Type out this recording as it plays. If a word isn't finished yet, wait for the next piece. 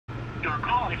Your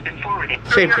call has been forwarded.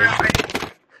 Same thing.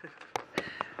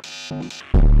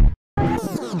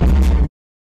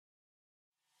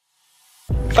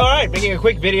 Alright, making a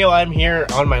quick video. I'm here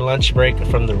on my lunch break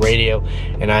from the radio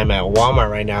and I'm at Walmart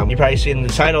right now. You've probably seen the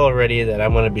title already that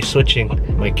I'm going to be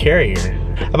switching my carrier.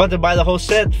 I'm about to buy the whole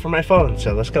set for my phone,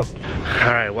 so let's go.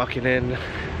 Alright, walking in,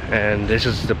 and this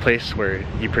is the place where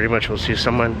you pretty much will see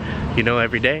someone you know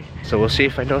every day. So we'll see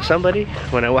if I know somebody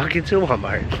when I walk into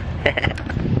Walmart.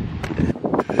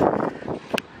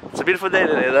 It's a beautiful day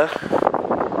today though.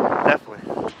 Definitely.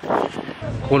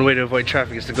 One way to avoid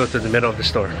traffic is to go through the middle of the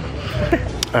store.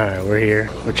 Alright, we're here.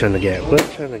 We're trying to get. What are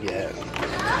we trying to get? I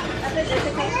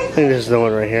think this is the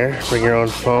one right here. Bring your own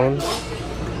phone.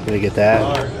 Gonna get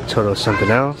that. Total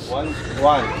something else. One.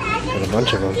 Got a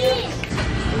bunch of them.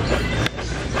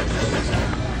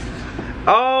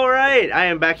 Alright, I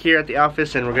am back here at the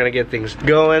office and we're gonna get things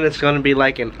going. It's gonna be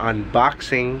like an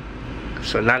unboxing.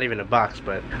 So not even a box,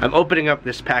 but I'm opening up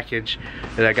this package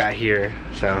that I got here.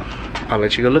 So I'll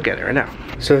let you go look at it right now.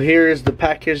 So here is the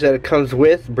package that it comes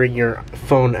with. Bring your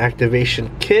phone activation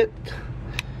kit.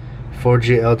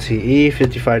 4G LTE,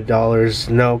 $55,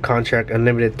 no contract,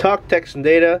 unlimited talk, text, and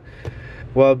data.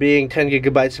 While being 10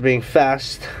 gigabytes of being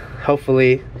fast.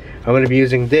 Hopefully, I'm going to be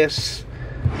using this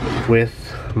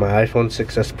with my iPhone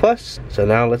 6s Plus. So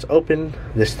now let's open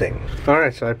this thing.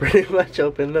 Alright, so I pretty much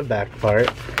opened the back part.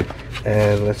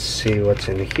 And let's see what's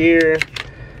in here.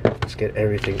 Let's get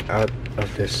everything out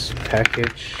of this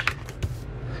package.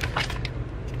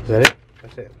 Is that it?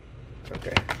 That's it.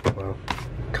 Okay. Well,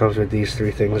 comes with these three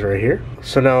things right here.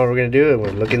 So now what we're gonna do is we're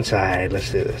gonna look inside.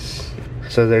 Let's do this.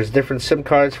 So there's different SIM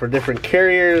cards for different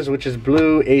carriers, which is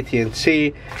Blue,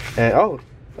 AT&T, and oh,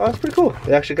 that's pretty cool.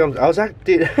 It actually comes. I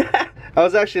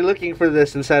was actually looking for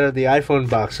this inside of the iPhone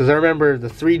box, because I remember the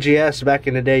 3GS back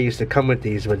in the day used to come with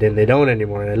these, but then they don't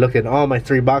anymore. And I looked at all my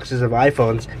 3 boxes of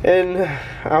iPhones, and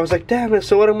I was like, damn it,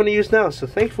 so what I'm going to use now? So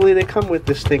thankfully they come with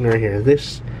this thing right here,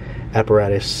 this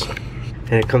apparatus.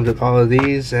 And it comes with all of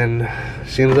these, and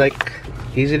seems like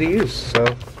easy to use. So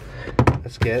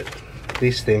let's get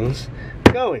these things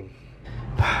going.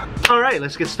 Alright,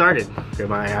 let's get started. Got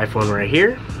my iPhone right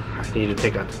here. I need to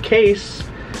take out the case.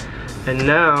 And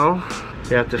now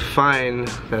you have to find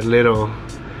that little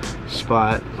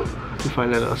spot. You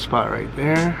find that little spot right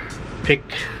there. Pick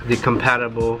the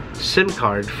compatible SIM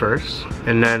card first.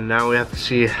 And then now we have to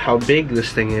see how big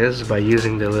this thing is by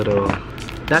using the little,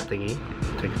 that thingy.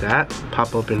 Take that,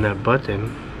 pop open that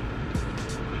button.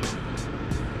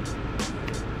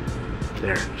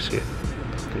 There, see it.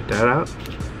 Take that out.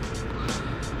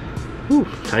 Ooh,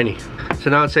 tiny.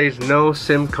 So now it says no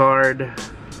SIM card.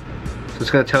 It's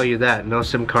gonna tell you that no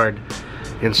SIM card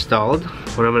installed.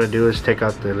 What I'm gonna do is take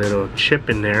out the little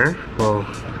chip in there. Well,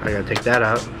 I gotta take that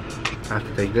out. I have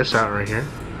to take this out right here.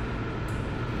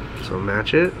 So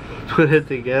match it, put it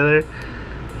together.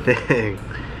 Dang.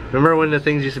 Remember when the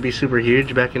things used to be super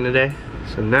huge back in the day?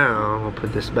 So now I'll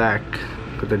put this back.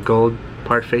 Put the gold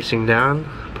part facing down.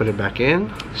 Put it back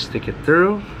in. Stick it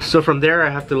through. So from there I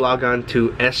have to log on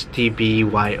to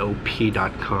stbyop.com.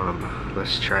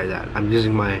 Let's try that. I'm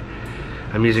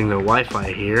using the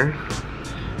Wi-Fi here,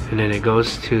 and then it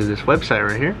goes to this website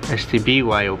right here,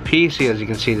 STBYOP. See, as you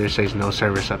can see, there says no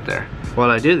service up there.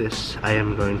 While I do this, I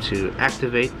am going to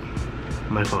activate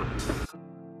my phone.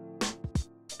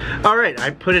 Alright, I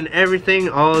put in everything,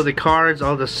 all of the cards,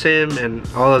 all the SIM, and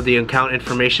all of the account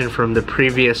information from the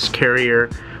previous carrier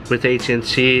with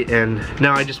AT&T, and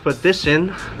now I just put this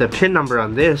in, the PIN number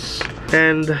on this,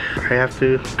 and I have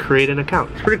to create an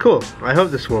account. It's pretty cool. I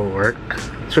hope this will work.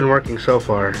 It's been working so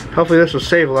far. Hopefully this will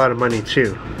save a lot of money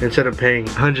too, instead of paying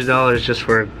 $100 just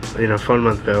for, you know, phone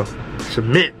month bill.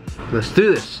 Submit. Let's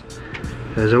do this.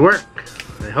 Does it work?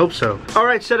 I hope so.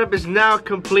 Alright, setup is now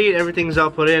complete. Everything's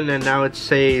all put in, and now it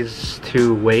says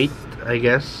to wait, I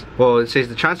guess. Well, it says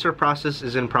the transfer process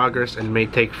is in progress and may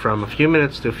take from a few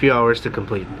minutes to a few hours to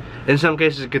complete. In some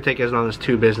cases, it could take as long as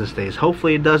 2 business days.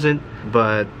 Hopefully it doesn't,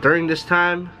 but during this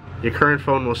time, your current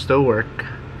phone will still work,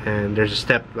 and there's a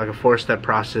step, like a 4-step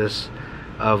process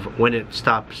of when it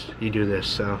stops, you do this.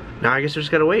 So now I guess we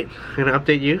just gotta wait. I'm gonna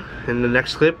update you in the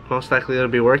next clip. Most likely it'll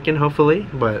be working, hopefully,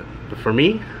 but for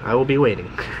me, I will be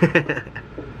waiting.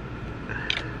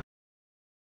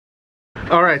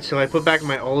 Alright, so I put back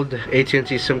my old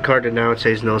AT&T SIM card and now it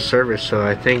says no service. So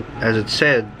I think, as it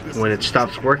said, when it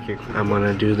stops working, I'm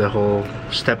gonna do the whole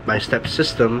step-by-step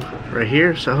system right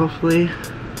here. So hopefully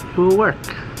it will work.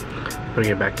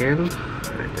 Putting it back in,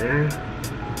 right there.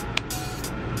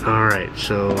 Alright,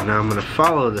 so now I'm gonna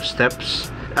follow the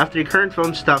steps. After your current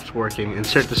phone stops working,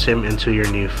 insert the SIM into your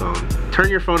new phone. Turn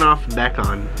your phone off and back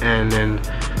on, and then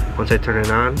once I turn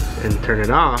it on and turn it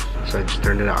off. So I just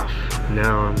turned it off.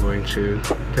 Now I'm going to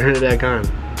turn it back on.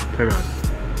 Turn on.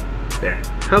 There.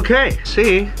 Okay,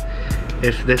 see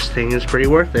if this thing is pretty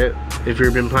worth it. If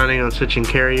you've been planning on switching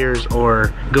carriers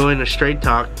or going to Straight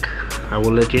Talk, I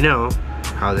will let you know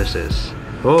how this is.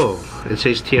 Oh, it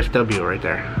says TFW right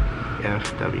there.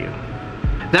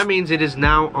 FW. That means it is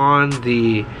now on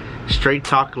the Straight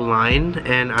Talk line,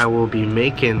 and I will be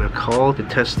making a call to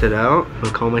test it out.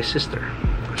 I'll call my sister.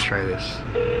 Let's try this.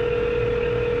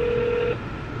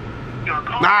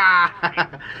 Ah!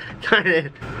 Darn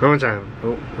it. One more time.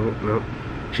 Oh, no.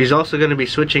 She's also going to be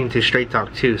switching to Straight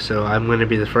Talk too, so I'm going to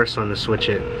be the first one to switch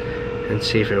it and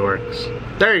see if it works.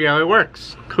 There you go, it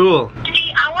works. Cool.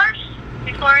 3 hours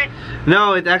before it?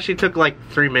 No, it actually took like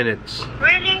 3 minutes.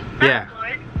 Really? That's yeah.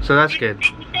 Good. So that's good.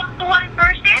 Did you take the one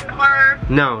person or?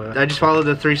 No, I just followed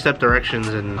the 3-step directions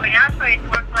and... Oh yeah, so it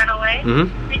worked right away?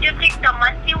 Mm-hmm. Did you take the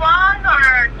monthly one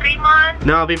or 3 months?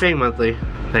 No, I'll be paying monthly.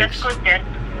 Thanks. That's good then.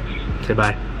 Say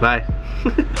bye. Bye.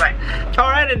 Right.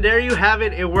 Alright, and there you have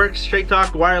it. It works. Straight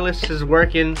Talk Wireless is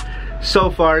working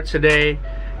so far today.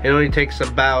 It only takes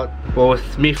about, well,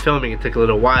 with me filming it took a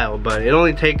little while, but it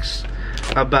only takes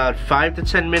about 5 to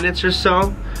 10 minutes or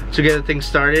so to get the thing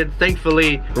started.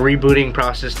 Thankfully, rebooting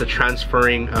process, the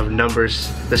transferring of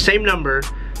numbers, the same number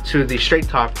to the Straight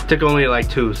Talk took only like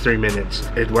 2-3 minutes.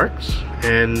 It works,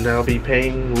 and I'll be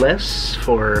paying less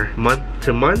for month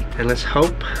to month, and let's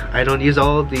hope I don't use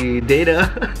all the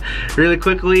data really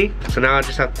quickly. So now I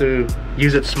just have to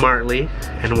use it smartly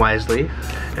and wisely,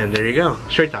 and there you go,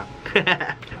 Straight Talk.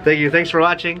 Thank you, thanks for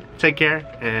watching, take care,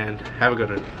 and have a good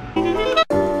one.